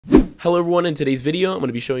Hello everyone, in today's video I'm going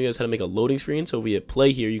to be showing you guys how to make a loading screen. So if we hit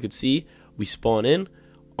play here, you can see we spawn in,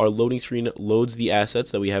 our loading screen loads the assets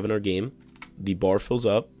that we have in our game, the bar fills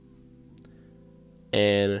up,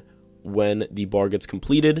 and when the bar gets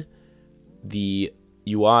completed, the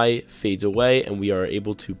UI fades away and we are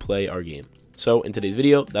able to play our game. So in today's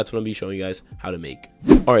video, that's what I'm going to be showing you guys how to make.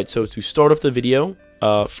 Alright, so to start off the video,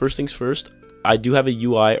 first things first, I do have a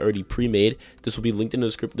UI already pre-made. This will be linked in the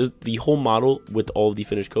description. The whole model with all of the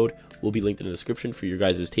finished code will be linked in the description for your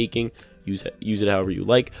guys' taking. Use it however you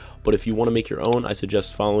like. But if you want to make your own, I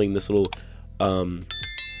suggest following this little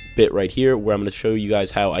bit right here where I'm going to show you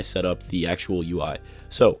guys how I set up the actual UI.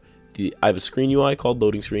 So I have a screen UI called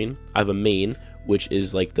loading screen. I have a main, which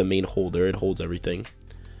is like the main holder. It holds everything.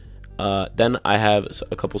 Then I have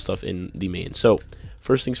a couple stuff in the main. So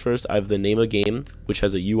first things first, I have the name of game, which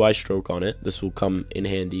has a UI stroke on it. This will come in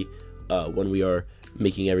handy when we are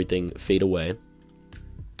making everything fade away.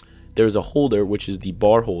 There's a holder, which is the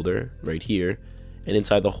bar holder right here. And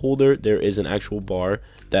inside the holder, there is an actual bar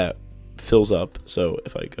that fills up. So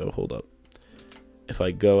if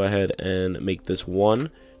I go ahead and make this 1,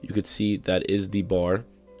 you could see that is the bar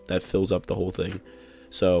that fills up the whole thing.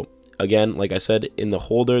 So again, like I said, in the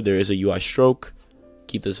holder, there is a UI stroke.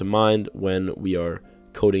 Keep this in mind when we are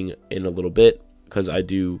coding in a little bit, because I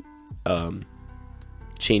do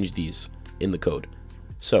change these in the code.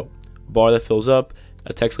 So bar that fills up,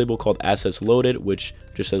 a text label called assets loaded, which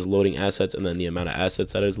just says loading assets and then the amount of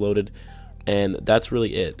assets that is loaded, and that's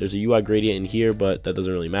really it. There's a UI gradient in here, but that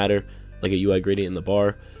doesn't really matter, like a UI gradient in the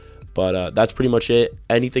bar. But that's pretty much it.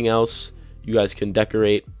 Anything else you guys can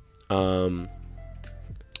decorate, you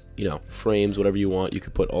know, frames, whatever you want, you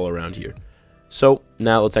could put all around here. So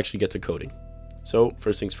now let's actually get to coding. So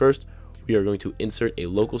first things first, we are going to insert a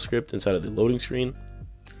local script inside of the loading screen,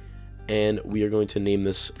 and we are going to name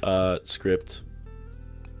this script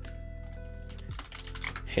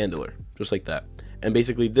handler, just like that. And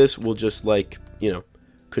basically this will just, like, you know,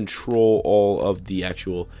 control all of the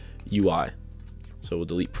actual UI. So we'll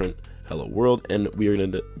delete print hello world, and we are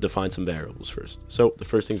going to define some variables first. So the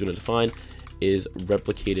first thing we're going to define is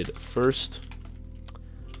replicated first,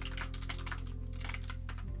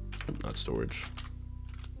 not storage.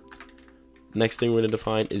 Next thing we're going to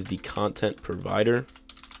define is the content provider.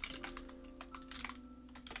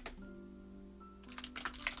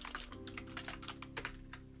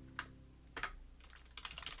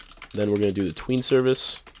 Then we're going to do the tween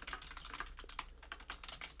service,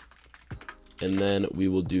 and then we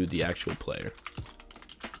will do the actual player.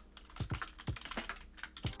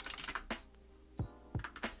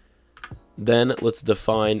 Then let's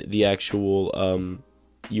define the actual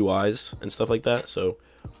UIs and stuff like that. So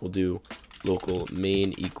we'll do local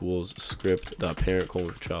main equals script dot parent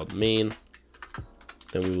colon child main.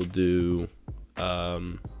 Then we will do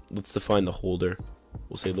let's define the holder.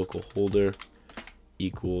 We'll say local holder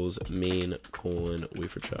equals main colon wait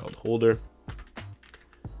for child holder.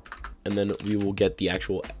 And then we will get the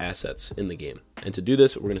actual assets in the game. And to do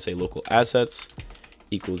this, we're going to say local assets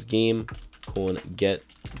equals game colon get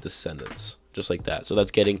descendants, just like that. So that's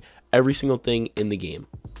getting every single thing in the game.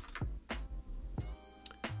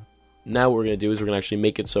 Now what we're going to do is we're going to actually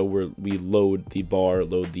make it so we load the bar,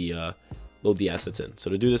 load the assets in. So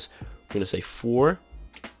to do this, we're going to say for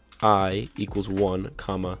I equals 1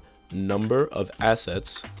 comma number of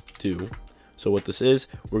assets do. So what this is,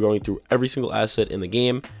 we're going through every single asset in the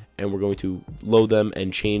game, and we're going to load them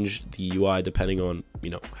and change the UI depending on, you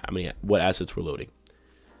know, what assets we're loading.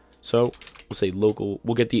 So we'll say local,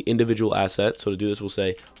 we'll get the individual asset. So to do this, we'll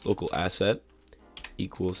say local asset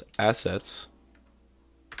equals assets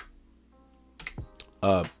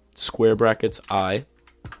square brackets I.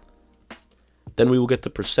 Then we will get the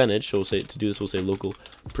percentage. So we'll say, to do this, we'll say local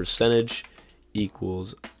percentage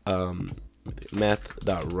equals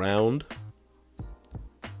math.round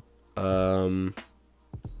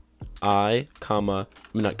I comma,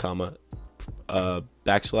 not comma,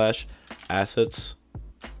 backslash assets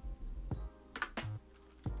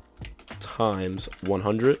times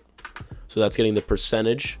 100. So that's getting the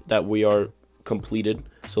percentage that we are completed.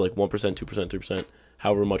 So like 1%, 2%, 3%,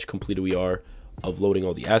 however much completed we are of loading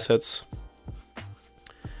all the assets.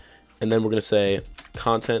 And then we're going to say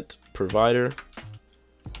content provider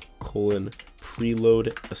colon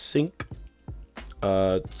preload async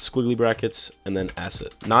squiggly brackets and then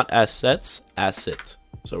asset, not assets, asset.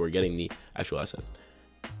 So we're getting the actual asset.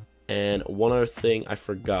 And one other thing I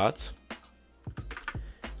forgot,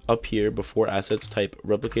 up here before assets, type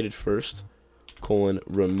replicated first colon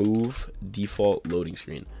remove default loading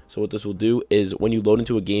screen. So what this will do is when you load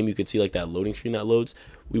into a game, you can see like that loading screen that loads.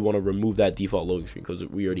 We want to remove that default loading screen because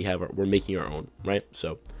we already have we're making our own, right?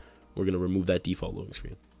 So we're going to remove that default loading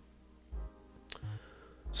screen.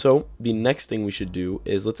 So the next thing we should do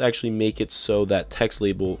is let's actually make it so that text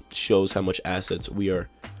label shows how much assets we are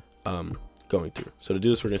going through. So to do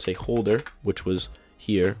this, we're going to say holder, which was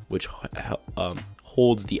here, which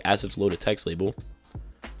holds the assets loaded text label.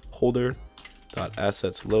 Holder dot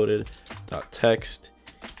assets loaded dot text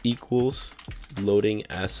equals loading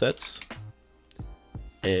assets.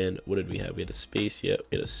 And what did we have? We had a space. Yeah,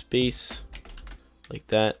 we had a space like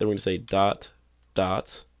that. Then we're going to say dot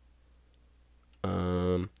dot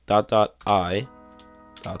I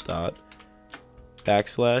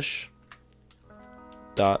backslash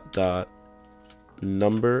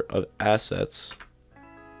number of assets,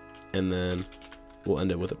 and then we'll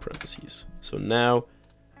end it with a parentheses. So now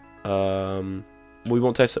we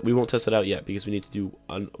won't test it out yet because we need to do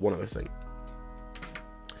one other thing.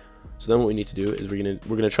 So then what we need to do is we're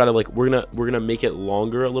gonna try to we're gonna make it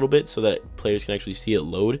longer a little bit so that players can actually see it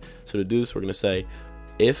load. So to do this, we're gonna say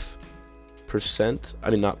if I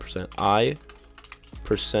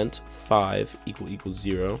 %5 equals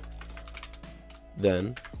 0,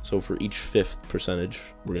 then so for each fifth percentage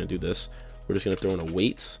we're gonna do this. We're just gonna throw in a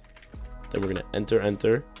wait, then we're gonna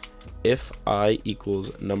enter if I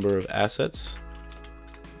equals number of assets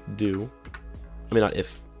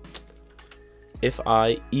if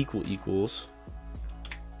I equals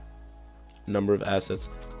number of assets,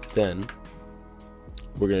 then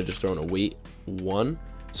we're gonna just throw in a wait 1.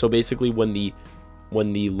 So basically when the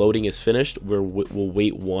loading is finished, we'll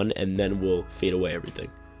wait 1 and then we'll fade away everything.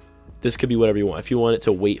 This could be whatever you want. If you want it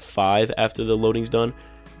to wait 5 after the loading's done,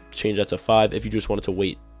 change that to 5. If you just want it to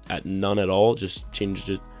wait at none at all, just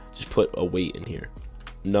put a wait in here.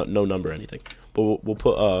 No number or anything. But we'll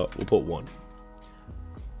put 1.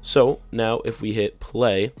 So now if we hit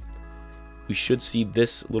play, we should see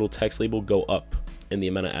this little text label go up in the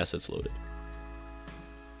amount of assets loaded.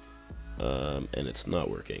 And it's not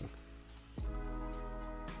working.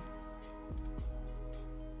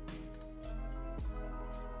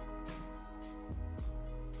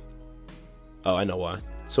 Oh, I know why.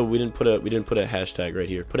 So we didn't put a hashtag right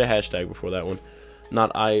here. Put a hashtag before that one.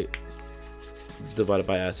 Not I divided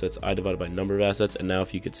by assets, I divided by number of assets. And now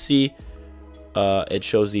if you could see, it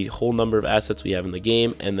shows the whole number of assets we have in the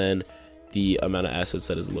game and then the amount of assets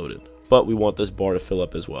that is loaded. But we want this bar to fill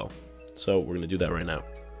up as well. So we're going to do that right now.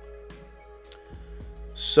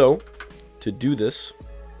 So to do this,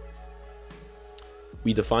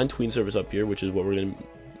 we define tween service up here, which is what we're going to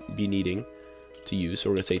be needing to use. So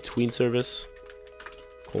we're going to say tween service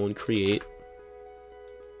 :create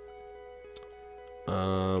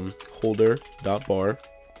holder dot bar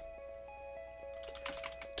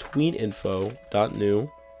tween info dot new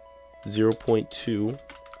 0.2,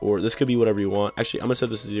 or this could be whatever you want. Actually, I'm gonna set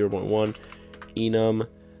this to 0.1 enum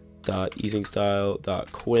dot easing style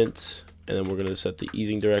dot quint, and then we're gonna set the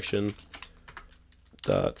easing direction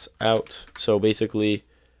dot out. So basically,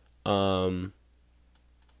 this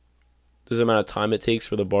is the amount of time it takes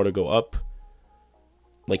for the bar to go up,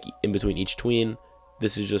 like in between each tween.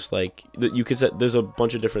 This is just like, you could set, there's a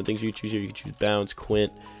bunch of different things you can choose here. You can choose bounce,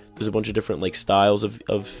 quint. There's a bunch of different like styles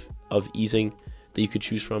of easing that you could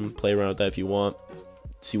choose from. Play around with that if you want.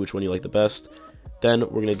 See which one you like the best. Then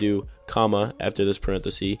we're gonna do comma after this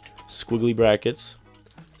parenthesis, squiggly brackets,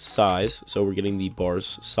 size. So we're getting the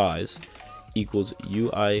bar's size equals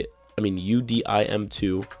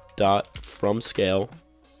UDIM2 dot from scale.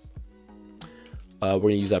 We're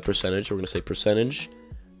gonna use that percentage. We're gonna say percentage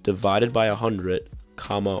divided by 100,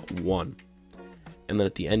 comma 1. And then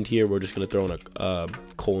at the end here, we're just going to throw in a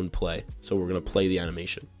colon play. So we're going to play the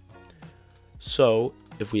animation. So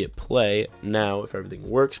if we hit play, now if everything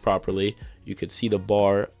works properly, you could see the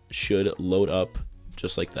bar should load up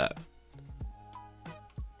just like that.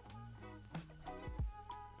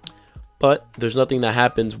 But there's nothing that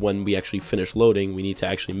happens when we actually finish loading. We need to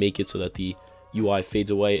actually make it so that the UI fades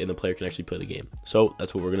away and the player can actually play the game. So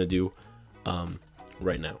that's what we're going to do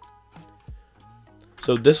right now.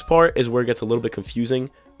 So this part is where it gets a little bit confusing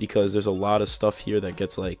because there's a lot of stuff here that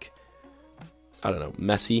gets like, I don't know,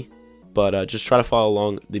 messy, but just try to follow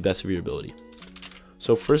along the best of your ability.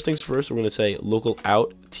 So first things first, we're going to say local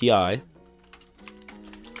out ti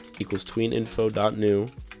equals tween info dot new.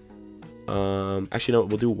 Actually, no,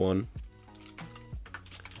 we'll do 1.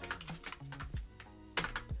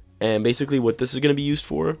 And basically what this is going to be used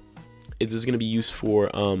for is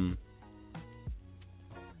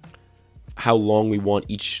how long we want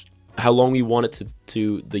it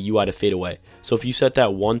to the UI to fade away. So if you set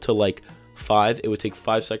that 1 to like 5, it would take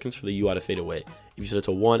 5 seconds for the UI to fade away. If you set it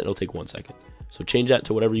to 1, it'll take 1 second. So change that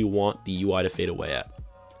to whatever you want the UI to fade away at,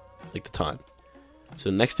 like the time. So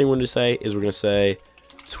the next thing we're going to say is we're going to say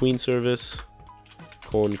tween service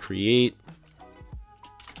colon create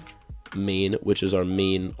main, which is our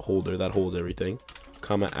main holder that holds everything,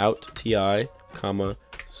 comma out ti, comma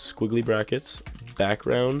squiggly brackets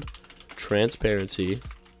background transparency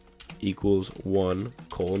equals 1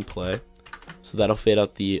 colon play. So that'll fade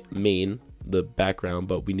out the main, the background,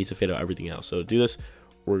 but we need to fade out everything else. So to do this,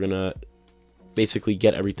 we're gonna basically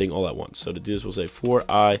get everything all at once. So to do this, we'll say for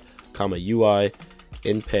I, comma UI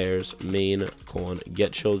in pairs main colon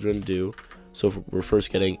get children do. So we're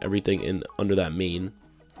first getting everything in under that main,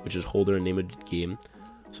 which is holder and name of game.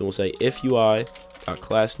 So we'll say if UI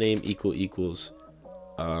class name equals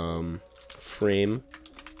frame,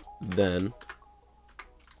 then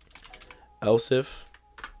else if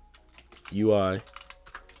UI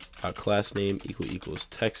class name equals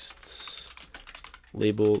texts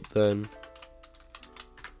label, then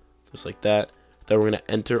just like that. Then we're gonna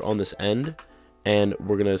enter on this end, and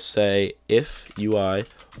we're gonna say if UI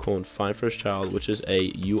colon find first child, which is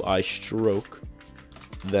a UI stroke,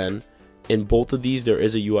 then in both of these there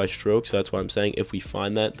is a UI stroke, so that's why I'm saying if we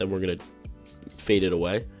find that, then we're gonna fade it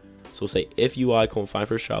away. So we'll say if UI colon find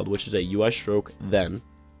first child, which is a UI stroke, then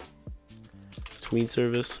tween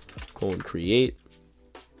service colon create.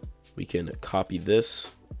 We can copy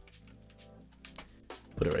this,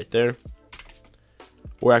 put it right there.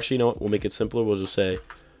 Or actually, you know what? We'll make it simpler. We'll just say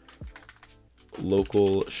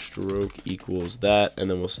local stroke equals that, and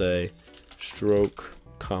then we'll say stroke,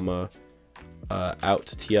 comma, out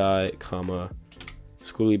ti, comma,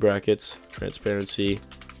 squiggly brackets, transparency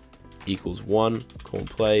equals 1 colon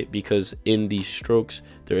play, because in these strokes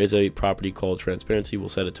there is a property called transparency. We'll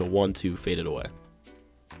set it to 1 to fade it away.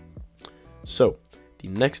 So the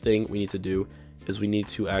next thing we need to do is we need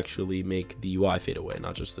to actually make the UI fade away,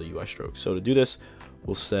 not just the UI stroke. So to do this,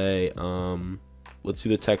 we'll say let's do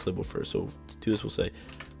the text label first. So to do this, we'll say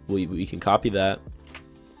we can copy that,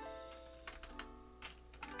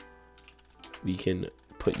 we can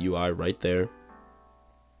put UI right there,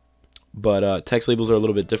 but text labels are a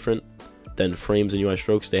little bit different than frames and UI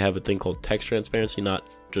strokes. They have a thing called text transparency, not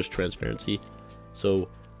just transparency. So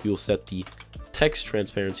we will set the text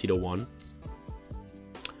transparency to 1,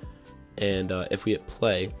 and if we hit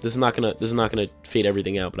play, this is not gonna fade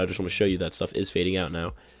everything out, but I just want to show you that stuff is fading out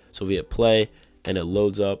now. So we hit play and it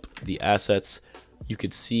loads up the assets. You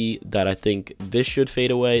could see that I think this should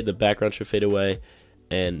fade away, the background should fade away,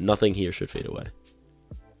 and nothing here should fade away.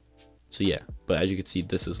 So yeah, but as you can see,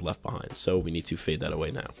 this is left behind, so we need to fade that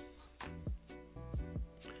away now.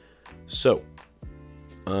 So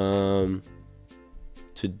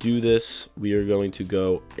to do this, we are going to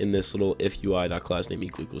go in this little if UI.class name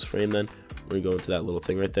equals frame, then we're going to go into that little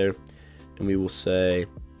thing right there, and we will say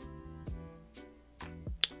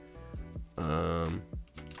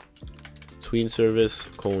tween service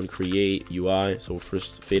colon create UI. So we'll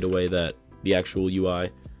first fade away that the actual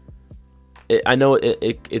UI. I know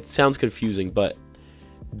it sounds confusing, but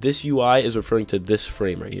this UI is referring to this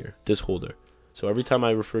frame right here, this holder. So every time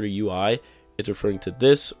I refer to UI, it's referring to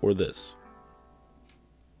this or this.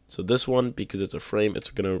 So this one, because it's a frame, it's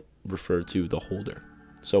going to refer to the holder.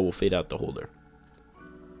 So we'll fade out the holder.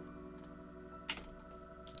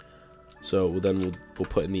 So then we'll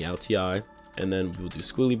put in the LTI, and then we'll do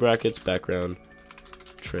squiggly brackets, background,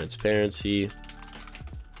 transparency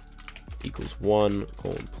equals 1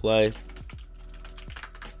 colon play.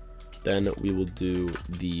 Then we will do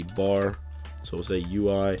the bar. So we'll say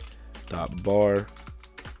UI dot bar.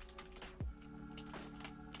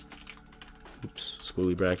 Oops,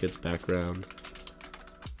 squiggly brackets, background,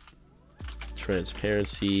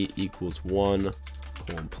 transparency equals 1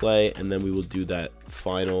 colon play, and then we will do that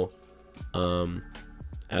final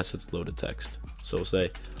assets loaded text. So we'll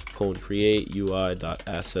say colon create UI dot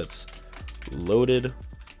assets loaded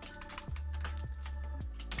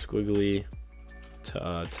squiggly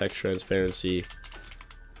text transparency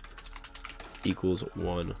equals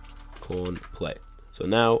 1 colon play. So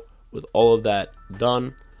now with all of that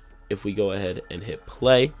done, if we go ahead and hit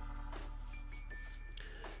play,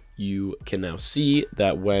 you can now see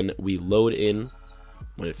that when we load in,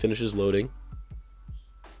 when it finishes loading,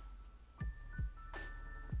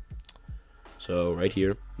 so right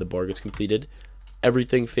here, the bar gets completed,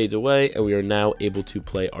 everything fades away, and we are now able to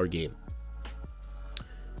play our game.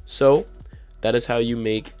 So that is how you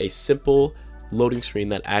make a simple loading screen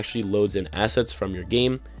that actually loads in assets from your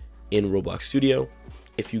game in Roblox Studio.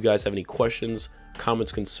 If you guys have any questions,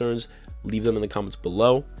 comments, concerns, leave them in the comments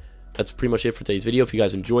below. That's pretty much it for today's video. If you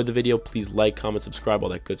guys enjoyed the video, please like, comment, subscribe, all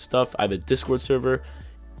that good stuff. I have a Discord server.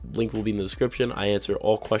 Link will be in the description. I answer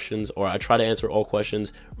all questions, or I try to answer all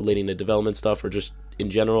questions relating to development stuff or just in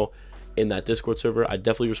general in that Discord server. I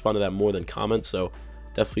definitely respond to that more than comments, so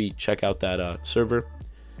definitely check out that server.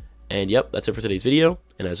 And yep, that's it for today's video.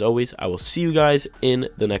 And as always, I will see you guys in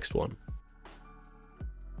the next one.